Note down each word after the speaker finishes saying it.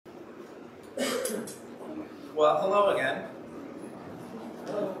Well, hello again.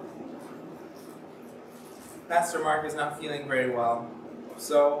 Pastor Mark is not feeling very well,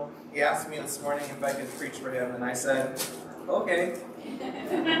 so he asked me this morning if I could preach for him, and I said, okay.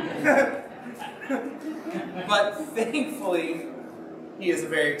 But thankfully, he is a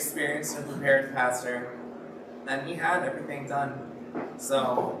very experienced and prepared pastor, and he had everything done.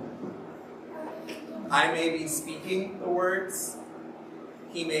 So, I may be speaking the words,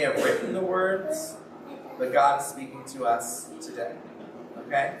 he may have written the words, but God is speaking to us today.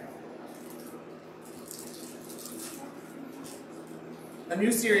 Okay? A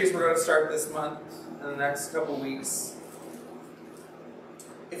new series we're going to start this month in the next couple weeks.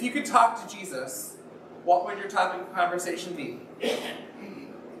 If you could talk to Jesus, what would your topic of conversation be?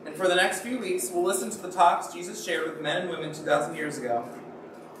 And for the next few weeks, we'll listen to the talks Jesus shared with men and women 2,000 years ago.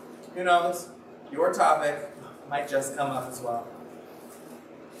 Who knows? Your topic might just come up as well.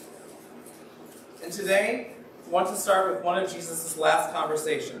 And today, I want to start with one of Jesus' last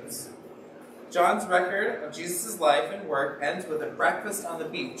conversations. John's record of Jesus' life and work ends with a breakfast on the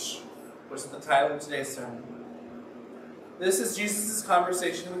beach, which is the title of today's sermon. This is Jesus'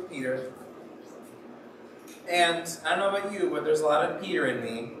 conversation with Peter. And I don't know about you, but there's a lot of Peter in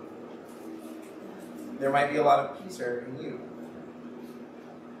me. There might be a lot of Peter in you.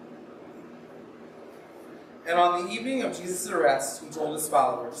 And on the evening of Jesus' arrest, he told his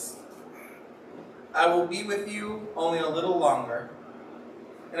followers, I will be with you only a little longer.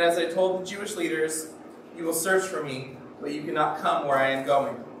 And as I told the Jewish leaders, you will search for me, but you cannot come where I am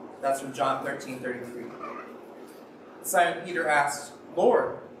going. That's from John 13:33. Simon Peter asked,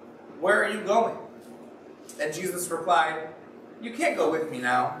 Lord, where are you going? And Jesus replied, you can't go with me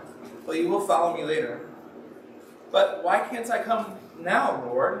now, but you will follow me later. But why can't I come now,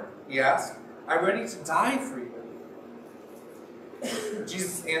 Lord? He asked. I'm ready to die for you.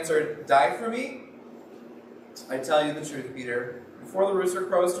 Jesus answered, die for me? I tell you the truth, Peter. Before the rooster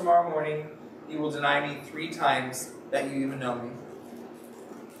crows tomorrow morning, you will deny me 3 times that you even know me.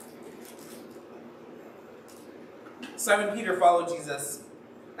 Simon Peter followed Jesus,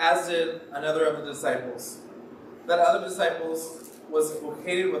 as did another of the disciples. That other disciple was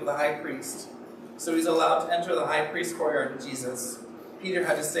located with the high priest, so he's allowed to enter the high priest's courtyard with Jesus. Peter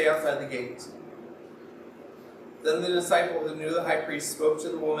had to stay outside the gate. Then the disciple who knew the high priest spoke to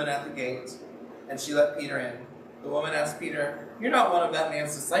the woman at the gate, and she let Peter in. The woman asked Peter, you're not one of that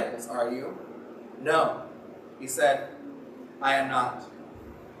man's disciples, are you? No, he said, I am not.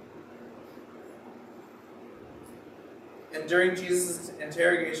 And during Jesus'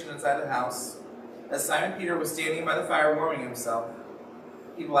 interrogation inside the house, as Simon Peter was standing by the fire warming himself,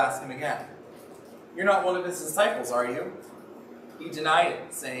 people asked him again, you're not one of his disciples, are you? He denied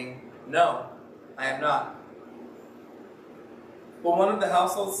it, saying, no, I am not. But one of the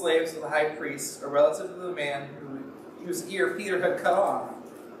household slaves of the high priest, a relative of the man whose ear Peter had cut off,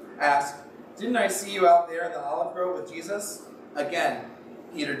 asked, didn't I see you out there in the olive grove with Jesus? Again,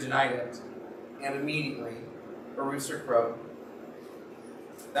 Peter denied it, and immediately a rooster crowed.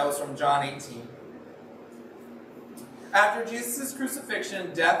 That was from John 18. After Jesus'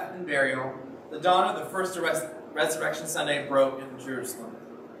 crucifixion, death, and burial, the dawn of the first Resurrection Sunday broke in Jerusalem.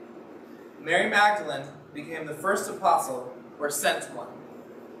 Mary Magdalene became the first apostle, or sent one.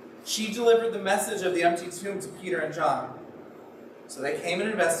 She delivered the message of the empty tomb to Peter and John. So they came and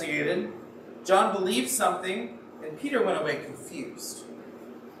investigated. John believed something, and Peter went away confused.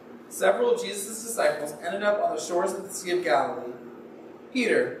 Several of Jesus' disciples ended up on the shores of the Sea of Galilee.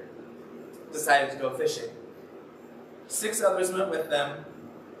 Peter decided to go fishing. 6 others went with them,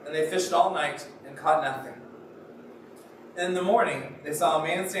 and they fished all night and caught nothing. In the morning, they saw a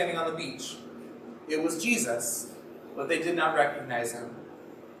man standing on the beach. It was Jesus, but they did not recognize him.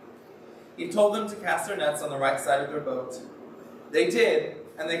 He told them to cast their nets on the right side of their boat. They did,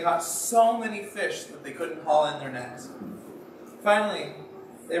 and they caught so many fish that they couldn't haul in their nets. Finally,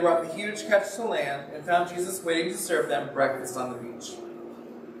 they brought the huge catch to land and found Jesus waiting to serve them breakfast on the beach.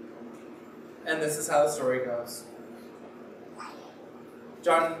 And this is how the story goes.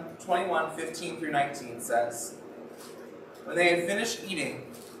 John 21:15 through 19 says, when they had finished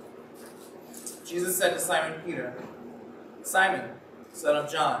eating, Jesus said to Simon Peter, Simon, son of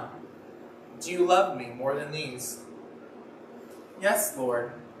John, do you love me more than these? Yes,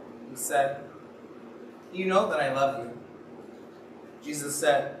 Lord, he said. You know that I love you. Jesus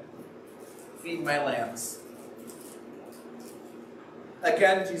said, feed my lambs.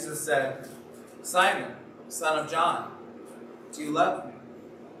 Again, Jesus said, Simon, son of John, do you love me?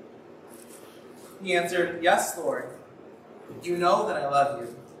 He answered, yes, Lord. You know that I love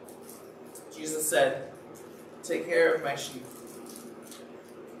you. Jesus said, take care of my sheep.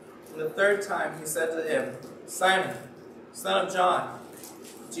 And the third time, he said to him, "Simon, son of John,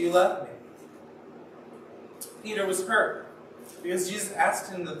 do you love me?" Peter was hurt because Jesus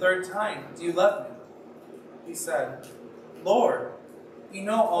asked him the third time, "Do you love me?" He said, "Lord, you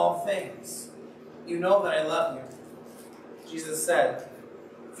know all things. You know that I love you." Jesus said,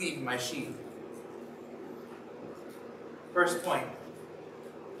 "Feed my sheep." First point.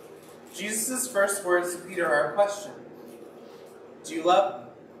 Jesus' first words to Peter are a question. Do you love me?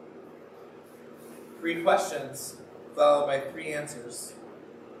 3 questions, followed by 3 answers.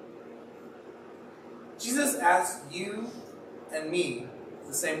 Jesus asked you and me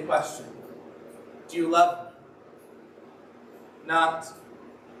the same question. Do you love me? Not,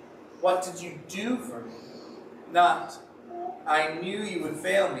 what did you do for me? Not, I knew you would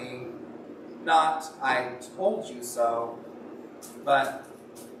fail me. Not, I told you so. But,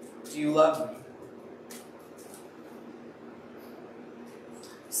 do you love me?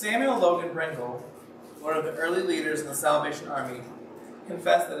 Samuel Logan Brengle, one of the early leaders in the Salvation Army,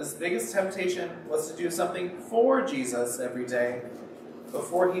 confessed that his biggest temptation was to do something for Jesus every day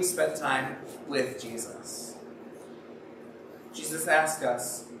before he spent time with Jesus. Jesus asked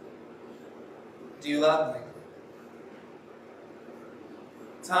us, do you love me?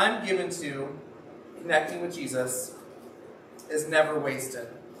 Time given to connecting with Jesus is never wasted.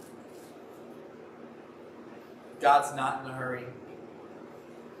 God's not in a hurry.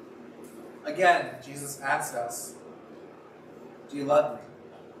 Again, Jesus asked us, do you love me?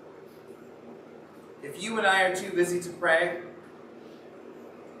 If you and I are too busy to pray,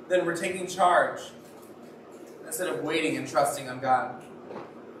 then we're taking charge instead of waiting and trusting on God.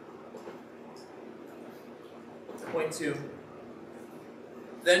 Point 2.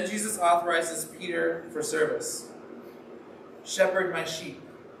 Then Jesus authorizes Peter for service. Shepherd my sheep.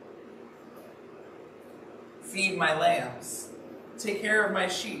 Feed my lambs. Take care of my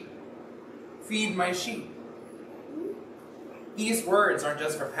sheep. Feed my sheep. These words aren't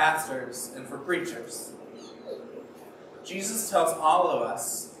just for pastors and for preachers. Jesus tells all of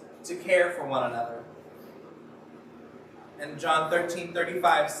us to care for one another. And John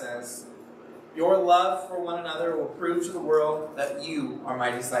 13:35 says, your love for one another will prove to the world that you are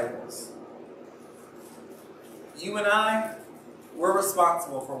my disciples. You and I, we're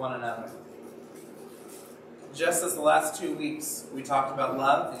responsible for one another. Just as the last 2 weeks we talked about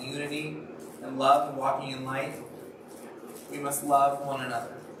love and unity and love and walking in light, we must love one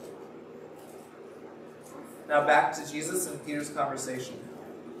another. Now back to Jesus and Peter's conversation.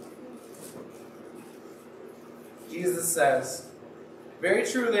 Jesus says, very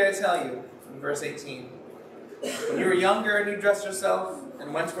truly I tell you, in verse 18, when you were younger and you dressed yourself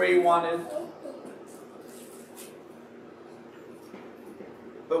and went where you wanted,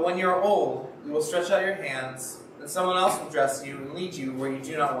 but when you are old, you will stretch out your hands, and someone else will dress you and lead you where you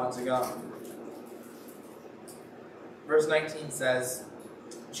do not want to go. Verse 19 says,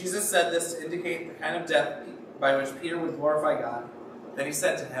 Jesus said this to indicate the kind of death by which Peter would glorify God. Then he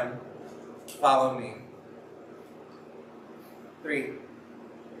said to him, follow me. 3.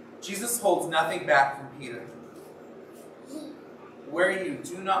 Jesus holds nothing back from Peter. Where you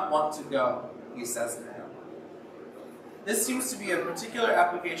do not want to go, he says to him. This seems to be a particular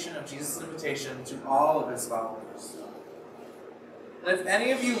application of Jesus' invitation to all of his followers. And if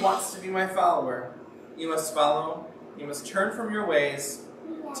any of you wants to be my follower, you must follow, you must turn from your ways,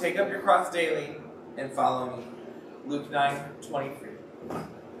 take up your cross daily, and follow me. Luke 9:23.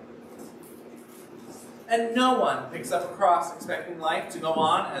 And no one picks up a cross expecting life to go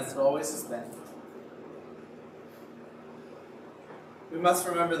on as it always has been. We must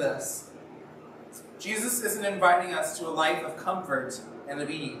remember this. Jesus isn't inviting us to a life of comfort and of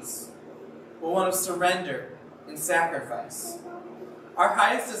ease, but one of surrender and sacrifice. Our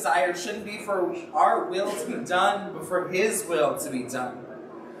highest desire shouldn't be for our will to be done, but for his will to be done.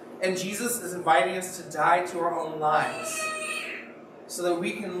 And Jesus is inviting us to die to our own lives so that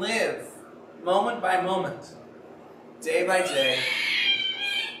we can live moment by moment, day by day,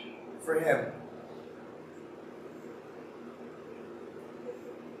 for him.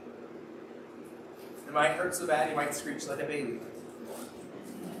 It might hurt so bad you might screech like a baby.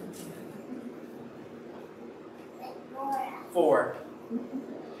 4.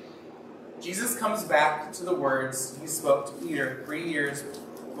 Jesus comes back to the words he spoke to Peter 3 years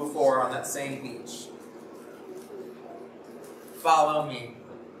before on that same beach. Follow me.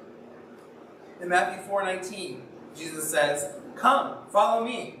 In Matthew 4:19, Jesus says, come, follow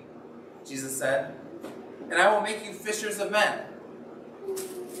me. Jesus said, and I will make you fishers of men.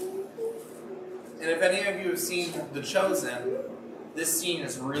 And if any of you have seen The Chosen, this scene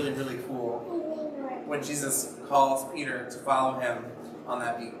is really, really cool. When Jesus calls Peter to follow him on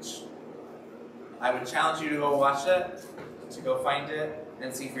that beach. I would challenge you to go watch it, to go find it,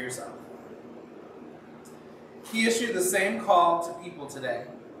 and see for yourself. He issued the same call to people today.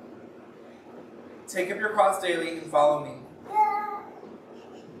 Take up your cross daily and follow me.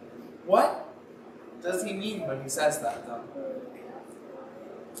 What does he mean when he says that, though?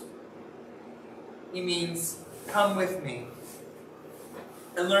 He means, come with me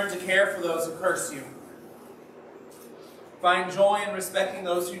and learn to care for those who curse you. Find joy in respecting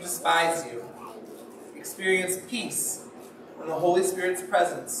those who despise you. Experience peace in the Holy Spirit's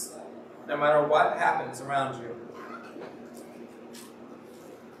presence, no matter what happens around you.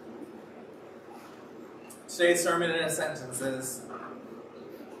 Today's sermon in a sentence is,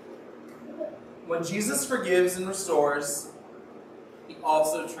 when Jesus forgives and restores, he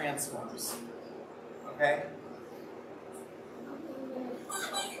also transforms. Okay?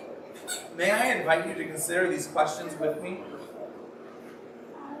 May I invite you to consider these questions with me?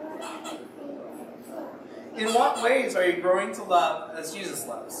 In what ways are you growing to love as Jesus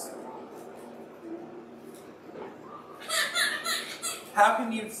loves? How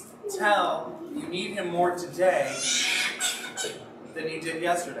can you tell you need him more today than you did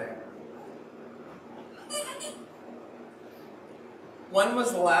yesterday? When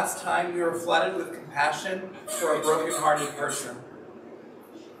was the last time you were flooded with compassion for a broken-hearted person?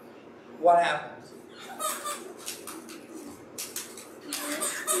 What happened?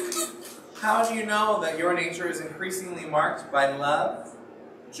 How do you know that your nature is increasingly marked by love,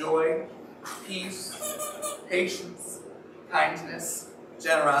 joy, peace, patience, kindness,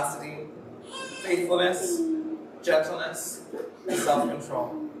 generosity, faithfulness, gentleness, and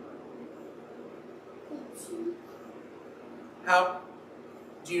self-control? How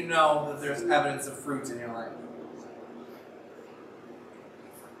do you know that there's evidence of fruit in your life?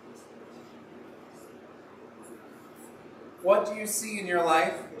 What do you see in your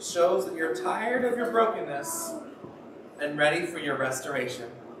life that shows that you're tired of your brokenness and ready for your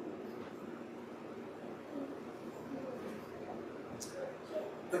restoration?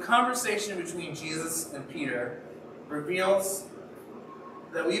 The conversation between Jesus and Peter reveals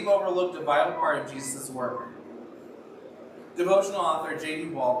that we've overlooked a vital part of Jesus' work. Devotional author J.D.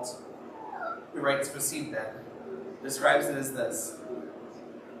 Walt, who writes for Seedbed, describes it as this: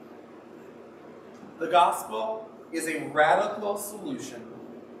 the gospel is a radical solution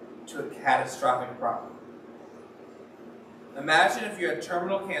to a catastrophic problem. Imagine if you had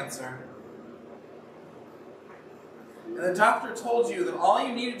terminal cancer and the doctor told you that all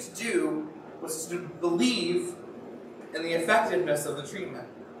you needed to do was to believe in the effectiveness of the treatment.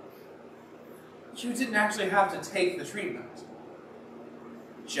 You didn't actually have to take the treatment.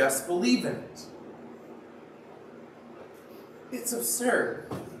 Just believe in it. It's absurd.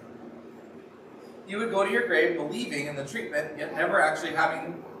 You would go to your grave believing in the treatment, yet never actually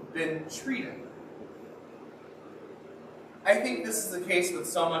having been treated. I think this is the case with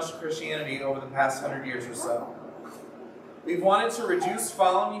so much Christianity over the past 100 years or so. We've wanted to reduce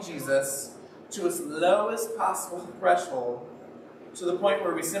following Jesus to its lowest possible threshold, to the point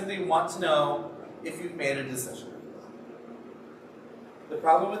where we simply want to know if you've made a decision. The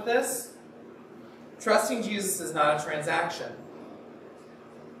problem with this? Trusting Jesus is not a transaction.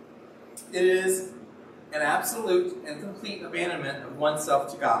 It is an absolute and complete abandonment of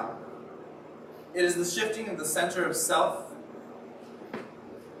oneself to God. It is the shifting of the center of self,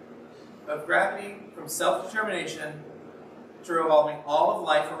 of gravity from self-determination to revolving all of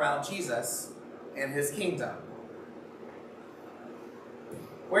life around Jesus and his kingdom.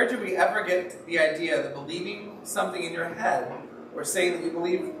 Where do we ever get the idea that believing something in your head or saying that you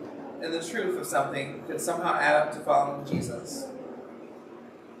believe in the truth of something could somehow add up to following Jesus?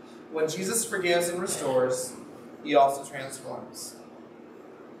 When Jesus forgives and restores, he also transforms.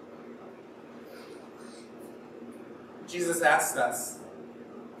 Jesus asks us,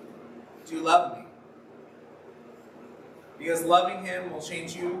 do you love me? Because loving him will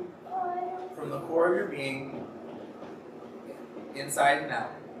change you from the core of your being, inside and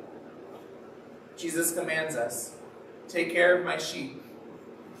out. Jesus commands us, take care of my sheep.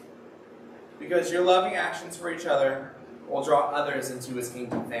 Because your loving actions for each other will draw others into his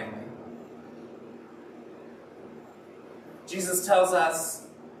kingdom family. Jesus tells us,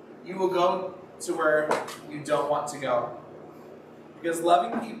 you will go to where you don't want to go. Because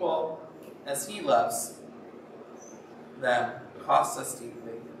loving people as he loves them costs us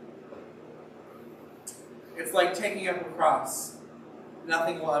deeply. It's like taking up a cross.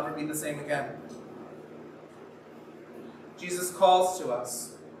 Nothing will ever be the same again. Jesus calls to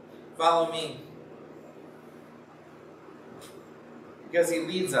us, follow me. Because he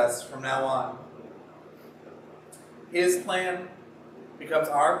leads us from now on. His plan becomes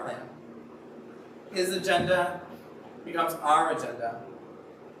our plan. His agenda becomes our agenda.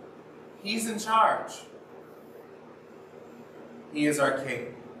 He's in charge. He is our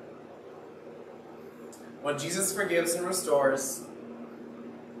King. When Jesus forgives and restores,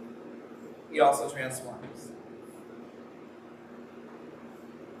 he also transforms.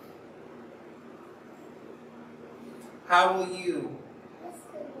 How will you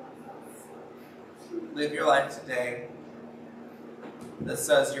live your life today that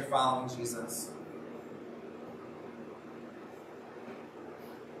says you're following Jesus?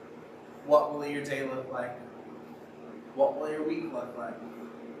 What will your day look like? What will your week look like?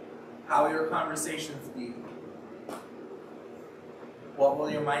 How will your conversations be? What will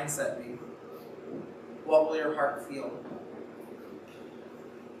your mindset be? What will your heart feel?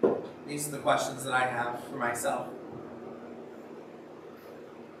 These are the questions that I have for myself.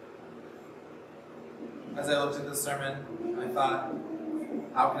 As I looked at this sermon, I thought,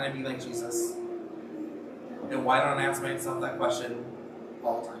 how can I be like Jesus? And why don't I ask myself that question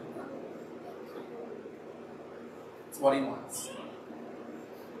all the time? It's what he wants.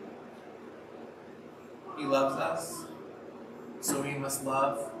 He loves us, so we must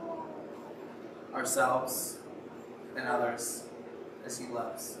love ourselves and others as he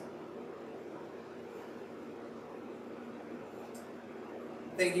loves.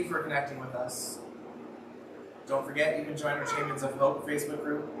 Thank you for connecting with us. Don't forget, you can join our Champions of Hope Facebook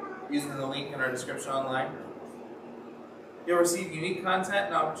group using the link in our description online. You'll receive unique content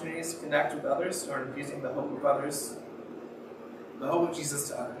and opportunities to connect with others who are infusing the hope of others, the hope of Jesus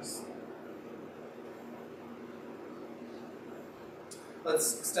to others.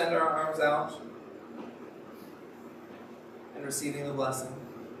 Let's extend our arms out in receiving the blessing.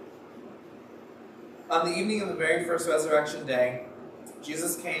 On the evening of the very first resurrection day,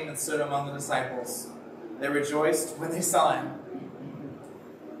 Jesus came and stood among the disciples. They rejoiced when they saw him.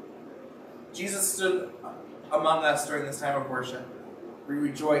 Jesus stood among us during this time of worship. We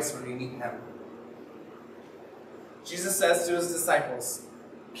rejoice when we meet him. Jesus says to his disciples,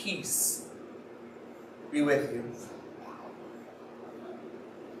 "Peace be with you.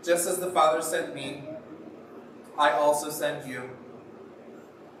 Just as the Father sent me, I also send you."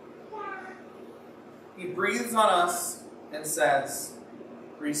 He breathes on us and says,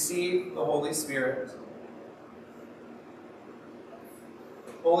 "Receive the Holy Spirit."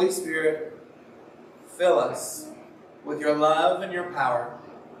 Holy Spirit, fill us with your love and your power.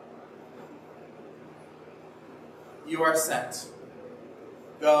 You are sent.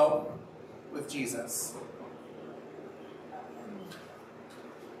 Go with Jesus.